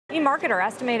eMarketer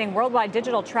estimating worldwide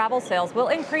digital travel sales will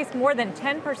increase more than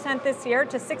 10% this year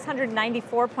to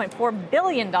 $694.4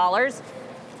 billion.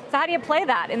 So how do you play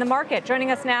that in the market?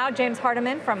 Joining us now, James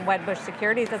Hardiman from Wedbush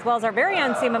Securities, as well as our very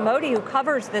own Seema Modi, who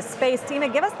covers this space.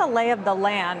 Seema, give us the lay of the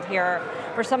land here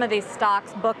for some of these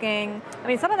stocks, Booking. I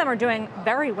mean, some of them are doing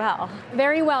very well.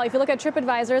 Very well. If you look at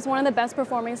TripAdvisor, it's one of the best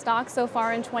performing stocks so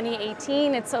far in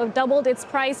 2018. It's doubled its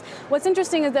price. What's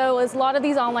interesting is, though, is a lot of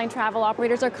these online travel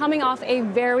operators are coming off a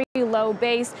very low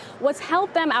base. What's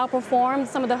helped them outperform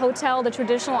some of the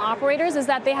traditional operators is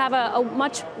that they have a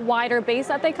much wider base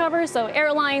that they cover. So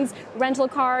airlines, rental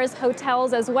cars,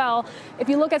 hotels as well. If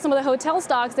you look at some of the hotel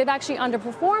stocks, they've actually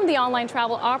underperformed the online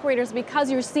travel operators because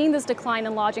you're seeing this decline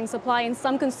in lodging supply in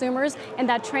some consumers and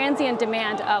that transient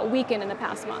demand weakened in the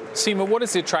past month. Seema, what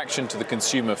is the attraction to the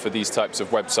consumer for these types of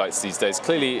websites these days?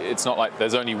 Clearly, it's not like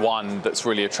there's only one that's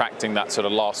really attracting that sort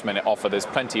of last-minute offer. There's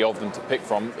plenty of them to pick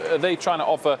from. Are they trying to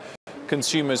offer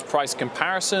consumers price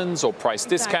comparisons or price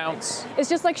discounts? It's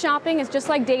just like shopping. It's just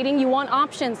like dating. You want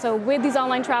options. So with these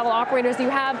online travel operators, you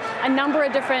have a number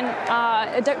of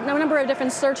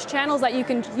different search channels that you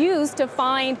can use to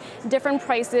find different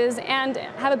prices and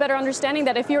have a better understanding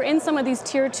that if you're in some of these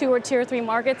tier 2 or tier 3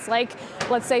 markets, like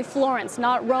let's say Florence,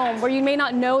 not Rome, where you may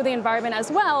not know the environment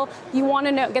as well, you want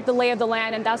to get the lay of the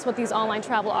land, and that's what these online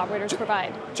travel operators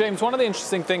provide. James, one of the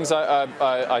interesting things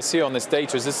I see on this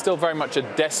data is it's still very much a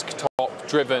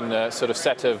desktop-driven sort of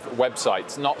set of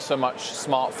websites, not so much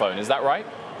smartphone. Is that right?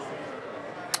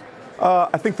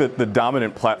 I think that the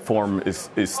dominant platform is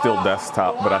still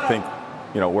desktop, but I think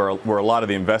where a lot of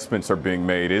the investments are being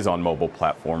made is on mobile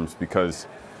platforms because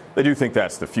they do think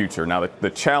that's the future. Now, the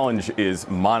challenge is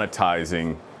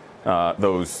monetizing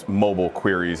those mobile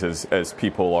queries as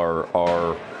people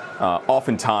are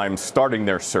oftentimes starting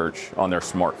their search on their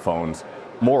smartphones.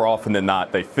 More often than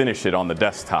not, they finish it on the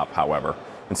desktop, however.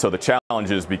 And so the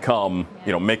challenges become,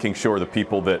 making sure the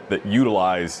people that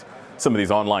utilize some of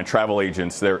these online travel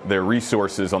agents, their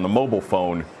resources on the mobile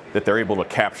phone, that they're able to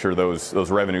capture those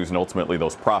revenues and ultimately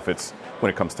those profits when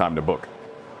it comes time to book.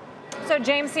 So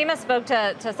James, Seema spoke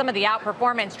to some of the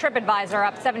outperformance. TripAdvisor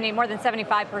up more than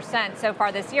 75% so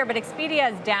far this year, but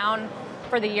Expedia is down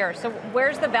for the year. So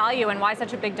where's the value and why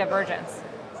such a big divergence?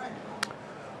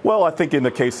 Well, I think in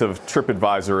the case of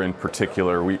TripAdvisor in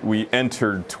particular, we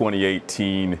entered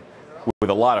 2018 with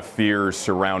a lot of fears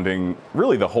surrounding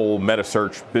really the whole meta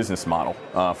search business model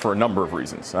for a number of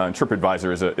reasons.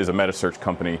 TripAdvisor is a meta search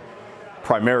company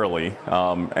primarily,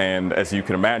 and as you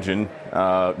can imagine,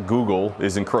 Google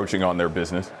is encroaching on their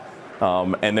business.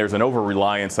 And there's an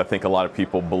over-reliance, I think a lot of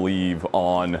people believe,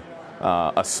 on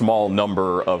a small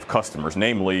number of customers,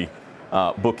 namely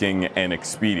Booking and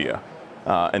Expedia.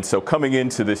 And so coming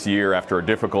into this year after a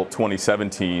difficult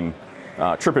 2017,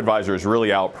 TripAdvisor has really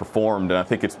outperformed, and I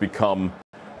think it's become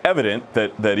evident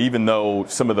that even though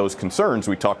some of those concerns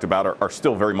we talked about are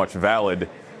still very much valid,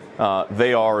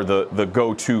 they are the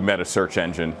go-to meta search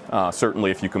engine, certainly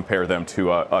if you compare them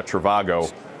to a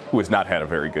Trivago, who has not had a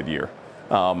very good year.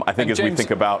 I think as James, we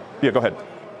think about... Yeah, go ahead.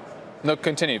 No,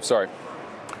 continue, sorry.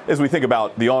 As we think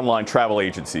about the online travel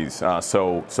agencies,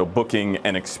 so Booking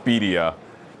and Expedia,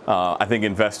 I think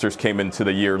investors came into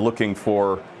the year looking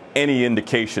for any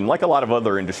indication, like a lot of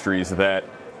other industries, that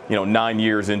 9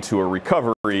 years into a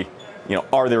recovery,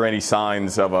 are there any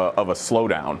signs of a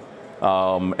slowdown?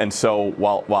 And so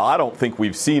while I don't think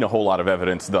we've seen a whole lot of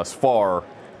evidence thus far,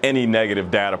 any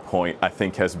negative data point I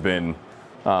think has been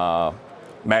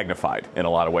magnified in a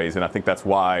lot of ways, and I think that's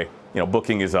why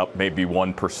Booking is up maybe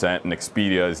 1% and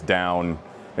Expedia is down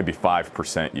maybe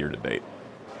 5% year to date.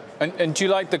 And do you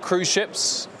like the cruise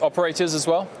ships operators as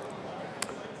well?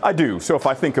 I do. So if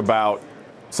I think about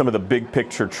some of the big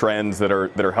picture trends that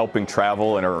are helping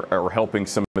travel and are helping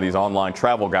some of these online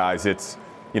travel guys, it's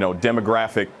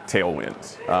demographic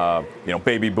tailwinds.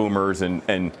 Baby boomers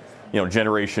and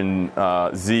Generation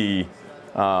Z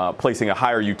placing a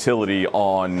higher utility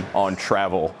on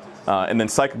travel, and then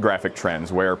psychographic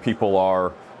trends where people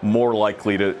are more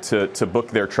likely to book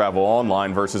their travel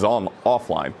online versus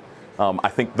offline. I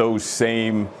think those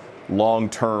same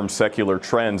long-term secular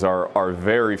trends are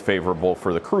very favorable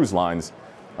for the cruise lines,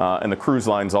 and the cruise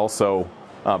lines also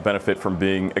benefit from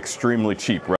being extremely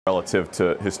cheap relative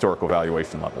to historical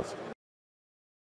valuation levels.